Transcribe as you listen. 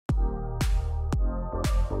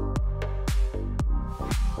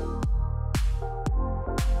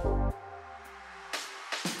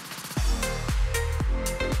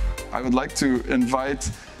I would like to invite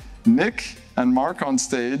Nick and Mark on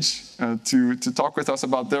stage to talk with us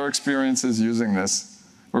about their experiences using this.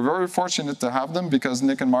 We're very fortunate to have them because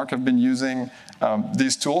Nick and Mark have been using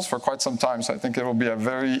these tools for quite some time, so I think it will be a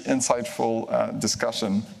very insightful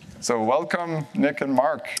discussion. So welcome, Nick and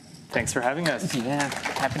Mark. Thanks for having us. Yeah,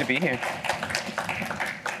 happy to be here.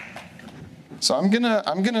 So I'm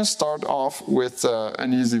gonna start off with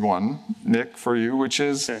an easy one, Nick, for you, which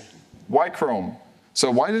is why Chrome? So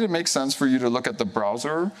why did it make sense for you to look at the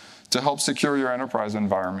browser to help secure your enterprise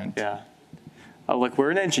environment? Yeah. Look,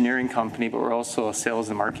 we're an engineering company, but we're also a sales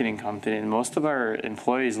and marketing company, and most of our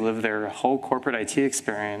employees live their whole corporate IT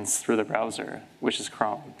experience through the browser, which is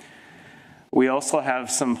Chrome. We also have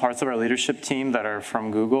some parts of our leadership team that are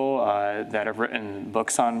from Google that have written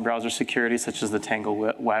books on browser security, such as the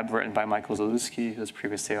Tangle Web, written by Michael Zalewski, who was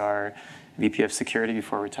previously our VP of Security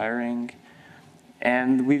before retiring.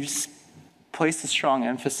 And we've placed a strong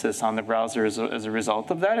emphasis on the browser as a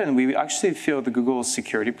result of that, and we actually feel the Google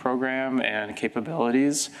security program and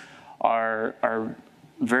capabilities are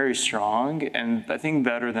very strong, and I think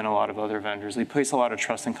better than a lot of other vendors. We place a lot of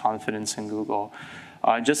trust and confidence in Google.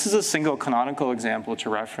 Just as a single canonical example to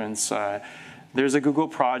reference, there's a Google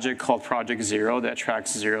project called Project Zero that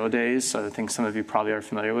tracks 0 days. So I think some of you probably are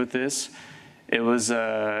familiar with this. It was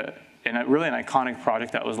really an iconic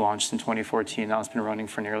project that was launched in 2014. Now it's been running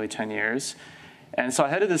for nearly 10 years. And so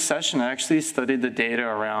ahead of this session, I actually studied the data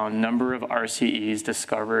around number of RCEs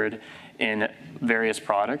discovered in various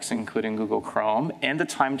products, including Google Chrome, and the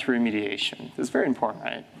time to remediation. It's very important,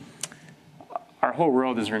 right? Our whole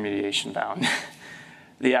world is remediation bound.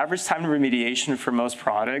 The average time to remediation for most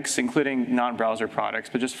products, including non-browser products,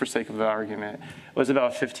 but just for sake of the argument, was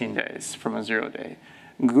about 15 days from a 0 day.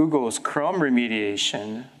 Google's Chrome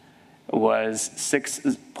remediation was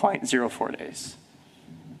 6.04 days.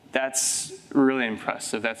 That's really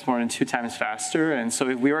impressive. That's more than 2 times faster. And so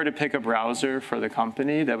if we were to pick a browser for the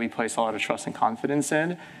company that we place a lot of trust and confidence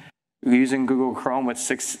in, using Google Chrome with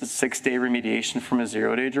six-day remediation from a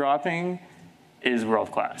 0 day dropping is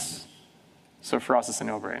world-class. So for us, it's a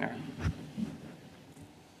no-brainer.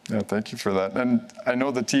 Yeah, thank you for that. And I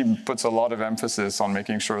know the team puts a lot of emphasis on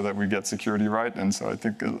making sure that we get security right, and so I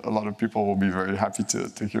think a lot of people will be very happy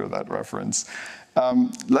to hear that reference.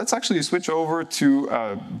 Let's actually switch over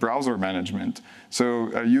to browser management.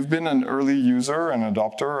 So you've been an early user and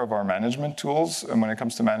adopter of our management tools when it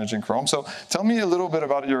comes to managing Chrome. So tell me a little bit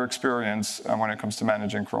about your experience when it comes to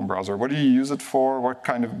managing Chrome browser. What do you use it for? What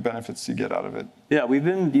kind of benefits do you get out of it? Yeah, we've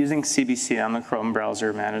been using CBC on the Chrome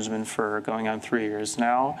browser management for going on 3 years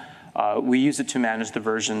now. We use it to manage the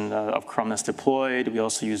version of Chrome that's deployed. We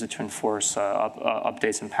also use it to enforce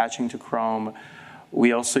updates and patching to Chrome.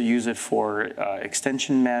 We also use it for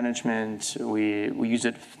extension management. We use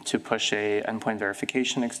it to push a endpoint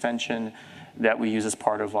verification extension that we use as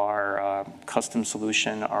part of our custom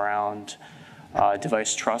solution around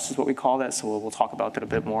device trust is what we call that. So we'll talk about that a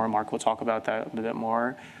bit more. Mark will talk about that a bit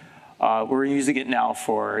more. We're using it now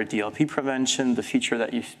for DLP prevention, the feature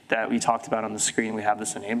that we talked about on the screen. We have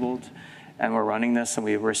this enabled, and we're running this, and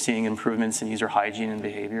we're seeing improvements in user hygiene and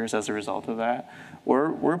behaviors as a result of that.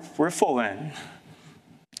 We're full in.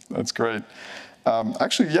 That's great.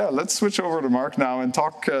 Actually, yeah, let's switch over to Mark now and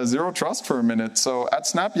talk Zero Trust for a minute. So at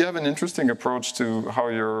Snap, you have an interesting approach to how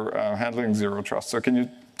you're handling Zero Trust. So can you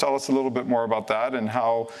tell us a little bit more about that and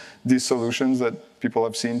how these solutions that people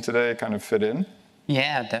have seen today kind of fit in?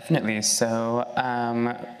 Yeah, definitely. So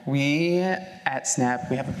we at Snap,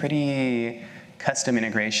 we have a pretty custom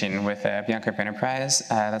integration with Beyond Group Enterprise.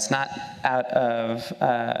 That's not out of,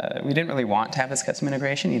 we didn't really want to have this custom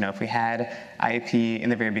integration. You know, if we had IAP in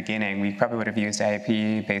the very beginning, we probably would have used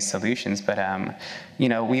IAP-based solutions, but you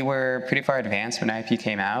know, we were pretty far advanced when IAP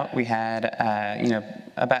came out. We had, you know,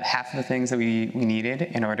 about half of the things that we needed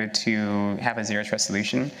in order to have a zero trust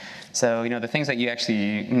solution. So, you know, the things that you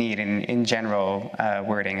actually need in general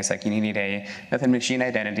wording is like you need a method machine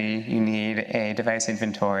identity, you need a device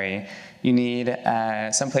inventory, you need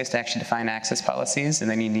some place to actually define access policies, and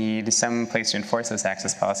then you need some place to enforce those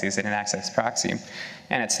access policies in an access proxy.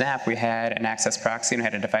 And at Snap, we had an access proxy and we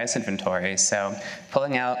had a device inventory. So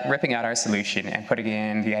ripping out our solution and putting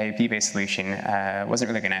in the IAP-based solution wasn't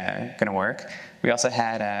really gonna work. We also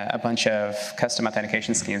had a bunch of custom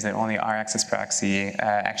authentication schemes that only our access proxy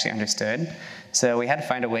actually understood. So we had to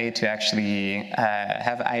find a way to actually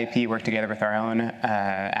have IAP work together with our own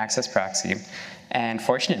access proxy. And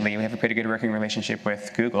fortunately, we have a pretty good working relationship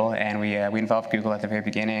with Google, and we involved Google at the very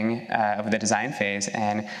beginning of the design phase,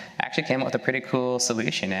 and actually came up with a pretty cool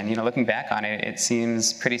solution. And looking back on it, it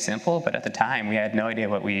seems pretty simple, but at the time, we had no idea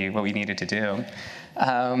what we needed to do.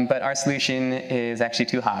 But our solution is actually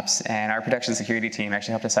 2 hops, and our production security team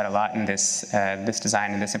actually helped us out a lot in this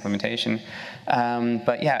design and this implementation.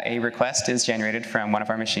 But yeah, a request is generated from one of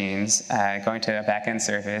our machines going to a backend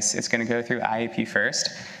service. It's going to go through IAP first.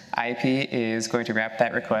 IAP is going to wrap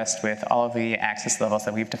that request with all of the access levels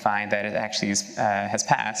that we've defined that it actually has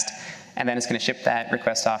passed, and then it's going to ship that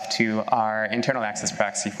request off to our internal access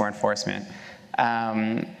proxy for enforcement.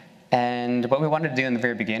 And what we wanted to do in the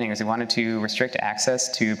very beginning is we wanted to restrict access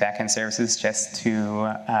to backend services just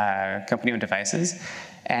to company-owned devices.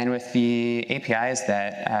 And with the APIs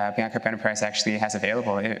that Bianca Enterprise actually has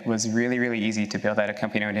available, it was really, really easy to build out a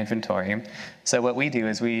company-owned inventory. So what we do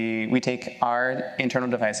is we take our internal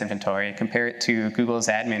device inventory, compare it to Google's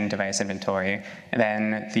admin device inventory, and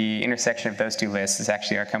then the intersection of those 2 lists is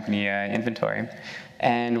actually our company inventory.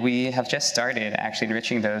 And we have just started actually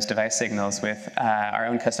enriching those device signals with our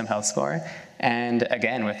own custom health score. And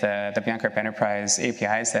again, with the Bianca Enterprise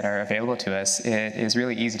APIs that are available to us, it is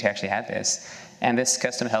really easy to actually add this. And this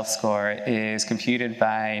custom health score is computed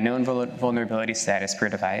by known vulnerability status per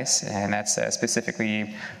device, and that's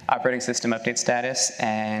specifically operating system update status.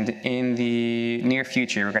 And in the near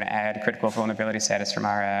future, we're going to add critical vulnerability status from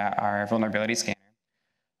our vulnerability scanner.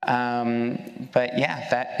 But yeah,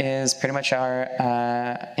 that is pretty much our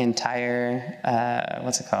entire,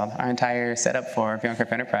 our entire setup for Bianca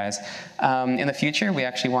Enterprise. In the future, we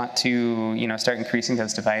actually want to, start increasing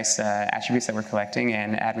those device attributes that we're collecting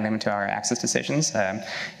and adding them into our access decisions.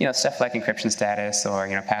 Stuff like encryption status or,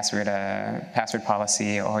 password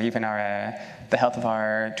policy, or even the health of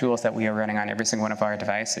our tools that we are running on every single one of our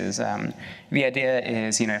devices. The idea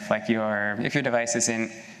is, if your device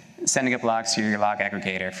isn't sending up logs to your log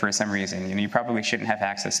aggregator for some reason, you probably shouldn't have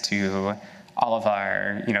access to all of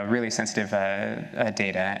our, really sensitive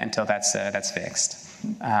data until that's fixed.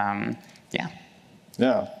 Yeah.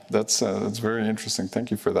 Yeah, that's very interesting.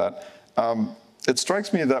 Thank you for that. It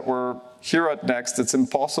strikes me that we're here at Next. It's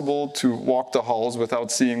impossible to walk the halls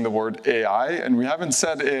without seeing the word AI, and we haven't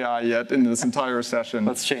said AI yet in this entire session.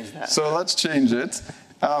 Let's change that. So let's change it.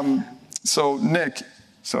 So Nick,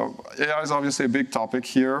 AI is obviously a big topic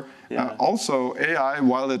here. Yeah. Also, AI,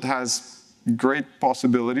 while it has great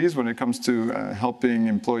possibilities when it comes to helping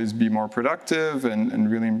employees be more productive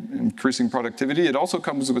and really increasing productivity, it also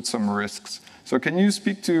comes with some risks. So can you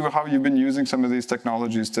speak to how you've been using some of these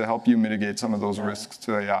technologies to help you mitigate some of those risks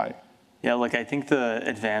to AI? Yeah, I think the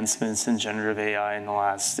advancements in generative AI in the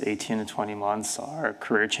last 18 to 20 months are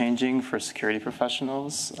career-changing for security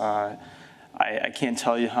professionals. I can't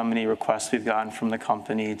tell you how many requests we've gotten from the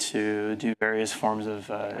company to do various forms of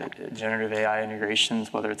generative AI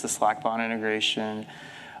integrations, whether it's a Slack bot integration,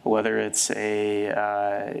 whether it's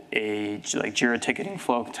a Jira ticketing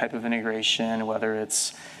flow type of integration, whether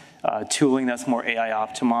it's tooling that's more AI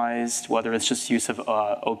optimized, whether it's just use of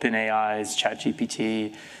OpenAI's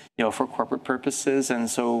ChatGPT, for corporate purposes. And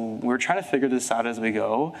so we're trying to figure this out as we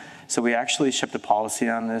go. So we actually shipped a policy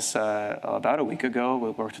on this about a week ago.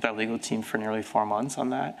 We worked with our legal team for nearly 4 months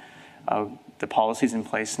on that. The policy's in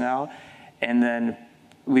place now. And then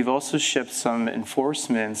we've also shipped some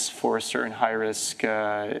enforcements for certain high-risk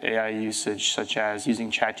AI usage, such as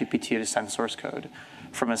using ChatGPT to send source code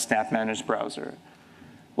from a Snap-managed browser,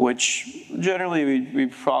 which generally we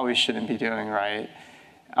probably shouldn't be doing, right?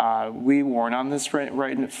 We warn on this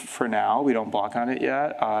right for now. We don't block on it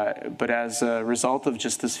yet. But as a result of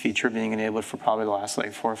just this feature being enabled for probably the last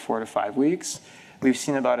 4 to 5 weeks, we've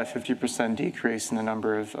seen about a 50% decrease in the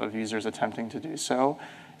number of users attempting to do so.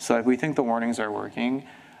 So we think the warnings are working.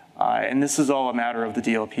 And this is all a matter of the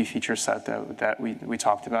DLP feature set that we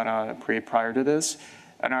talked about prior to this.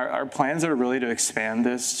 And our plans are really to expand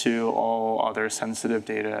this to all other sensitive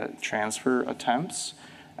data transfer attempts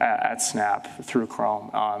at Snap through Chrome.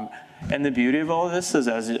 And the beauty of all of this is,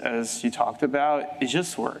 as you talked about, it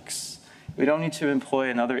just works. We don't need to employ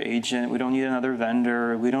another agent. We don't need another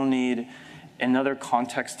vendor. We don't need another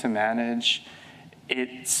context to manage.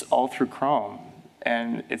 It's all through Chrome.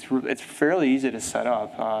 And it's fairly easy to set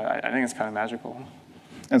up. I think it's kind of magical.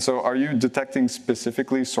 And so are you detecting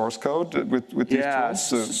specifically source code with these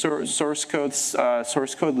tools? Yeah,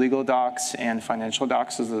 source code, legal docs, and financial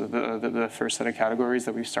docs is the first set of categories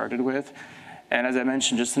that we've started with. And as I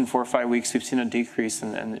mentioned, just in 4 or 5 weeks, we've seen a decrease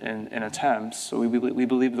in attempts. So we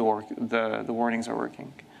believe the warnings are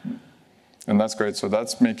working. And that's great. So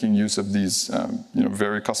that's making use of these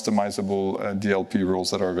very customizable DLP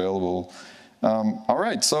rules that are available. All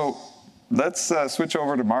right, so let's switch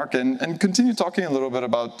over to Mark and continue talking a little bit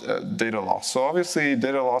about data loss. So obviously,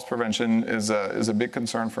 data loss prevention is a big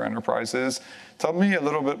concern for enterprises. Tell me a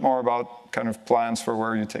little bit more about kind of plans for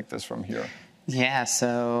where you take this from here. Yeah,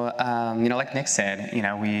 so like Nick said,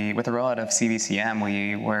 we with the rollout of CVCM,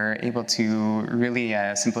 we were able to really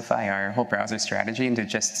simplify our whole browser strategy into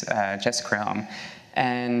just Chrome.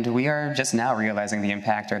 And we are just now realizing the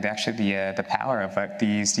impact, or the power of what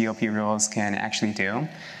these DLP rules can actually do.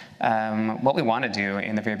 What we want to do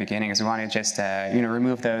in the very beginning is we want to just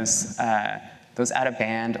remove those out of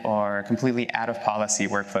band or completely out of policy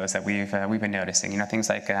workflows that we've been noticing. Things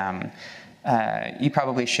like you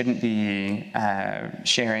probably shouldn't be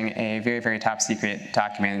sharing a very, very top secret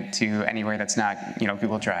document to anywhere that's not,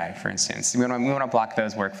 Google Drive, for instance. We want to block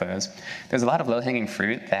those workflows. There's a lot of low-hanging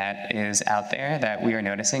fruit that is out there that we are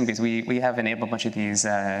noticing because we have enabled a bunch of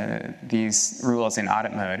these rules in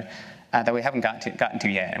audit mode that we haven't gotten to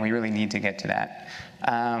yet, and we really need to get to that.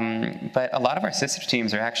 But a lot of our sister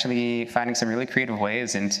teams are actually finding some really creative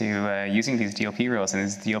ways into using these DLP rules and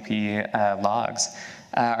these DLP logs.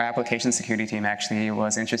 Our application security team actually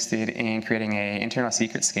was interested in creating an internal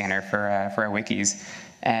secret scanner for our wikis.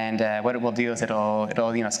 And what it will do is it'll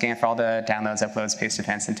scan for all the downloads, uploads, paste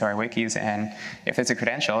events into our wikis, and if there's a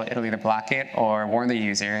credential, it'll either block it or warn the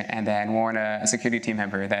user, and then warn a security team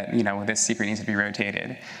member that this secret needs to be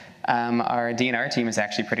rotated. Our DNR team is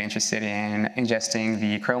actually pretty interested in ingesting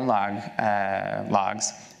the Chrome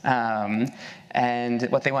logs. And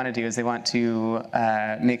what they want to do is they want to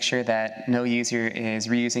make sure that no user is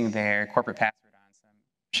reusing their corporate password on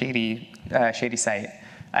some shady site.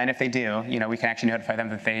 And if they do, we can actually notify them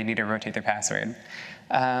that they need to rotate their password.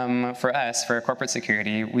 For us, for corporate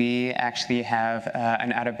security, we actually have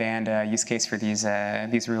an out-of-band use case for these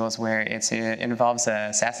rules where it involves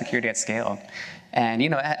SaaS security at scale. And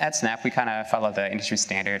at Snap, we kind of follow the industry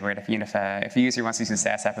standard where if a user wants to use a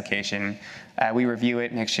SaaS application, we review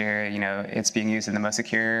it, make sure it's being used in the most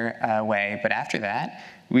secure way. But after that,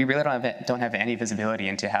 we really don't have any visibility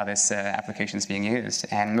into how this application is being used.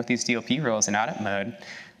 And with these DLP rules in audit mode,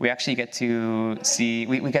 we actually get to see,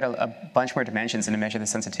 we get a bunch more dimensions and to measure the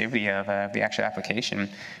sensitivity of the actual application.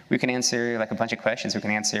 We can answer like a bunch of questions. We can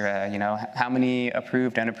answer, how many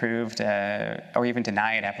approved, unapproved, or even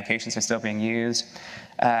denied applications are still being used.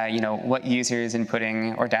 What users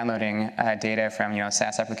inputting or downloading data from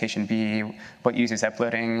SaaS application B, what users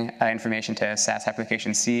uploading information to SaaS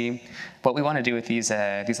application C. What we want to do with these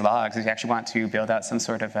logs is we actually want to build out some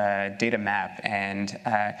sort of data map and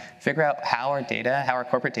figure out how our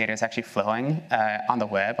corporate data is actually flowing on the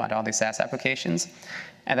web onto all these SaaS applications.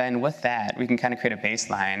 And then with that, we can kind of create a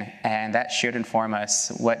baseline, and that should inform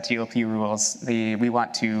us what DLP rules we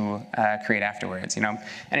want to create afterwards.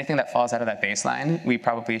 Anything that falls out of that baseline, we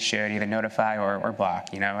probably should either notify or block.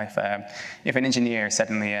 If an engineer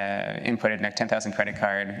suddenly inputted like 10,000 credit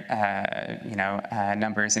card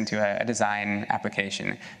numbers into a design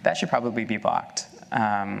application, that should probably be blocked.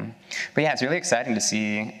 But yeah, it's really exciting to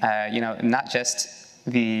see, not just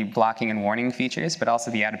the blocking and warning features, but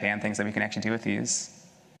also the out-of-band things that we can actually do with these.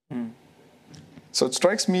 So it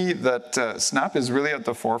strikes me that Snap is really at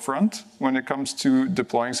the forefront when it comes to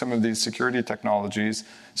deploying some of these security technologies.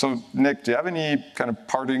 So Nick, do you have any kind of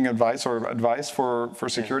parting advice or advice for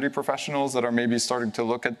security professionals that are maybe starting to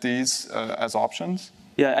look at these as options?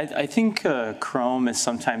 Yeah, I think Chrome is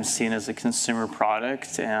sometimes seen as a consumer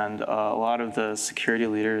product, and a lot of the security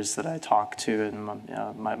leaders that I talk to in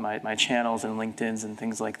my channels and LinkedIn's and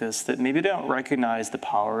things like this, that maybe don't recognize the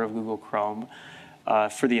power of Google Chrome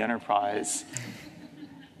for the enterprise.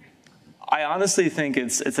 I honestly think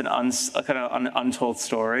it's an untold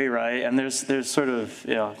story, right? And there's sort of,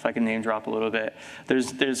 if I can name drop a little bit,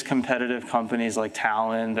 there's competitive companies like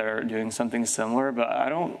Talon that are doing something similar, but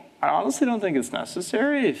I honestly don't think it's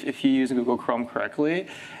necessary if you use Google Chrome correctly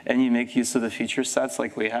and you make use of the feature sets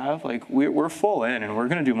like we have. Like we're full in, and we're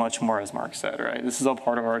going to do much more, as Mark said, right? This is all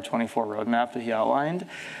part of our 24 roadmap that he outlined.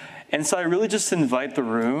 And so I really just invite the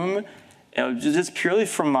room, just purely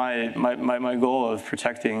from my goal of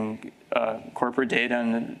protecting corporate data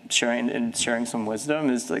and sharing some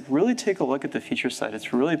wisdom, is like really take a look at the feature set.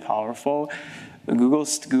 It's really powerful.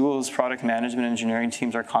 Google's product management engineering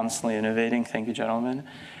teams are constantly innovating. Thank you, gentlemen.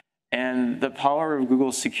 And the power of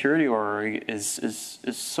Google's security org is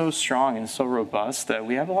so strong and so robust that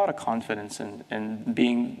we have a lot of confidence in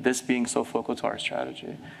being so focal to our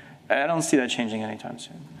strategy. I don't see that changing anytime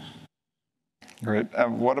soon. Great.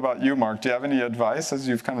 What about you, Mark? Do you have any advice as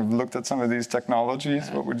you've kind of looked at some of these technologies?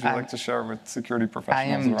 What would you like to share with security professionals I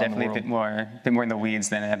am around the definitely world? a bit more in the weeds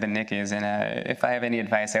than Nick is, and if I have any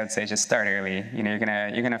advice, I would say just start early. You know,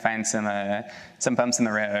 you're gonna find some bumps in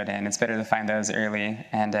the road, and it's better to find those early.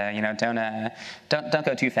 And you know, don't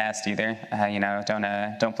go too fast either. You know,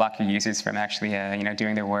 don't block your users from actually you know,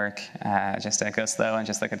 doing their work. Just go slow and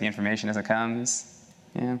just look at the information as it comes.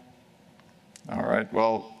 Yeah. All right.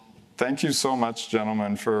 Well, thank you so much,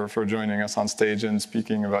 gentlemen, for joining us on stage and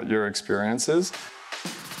speaking about your experiences.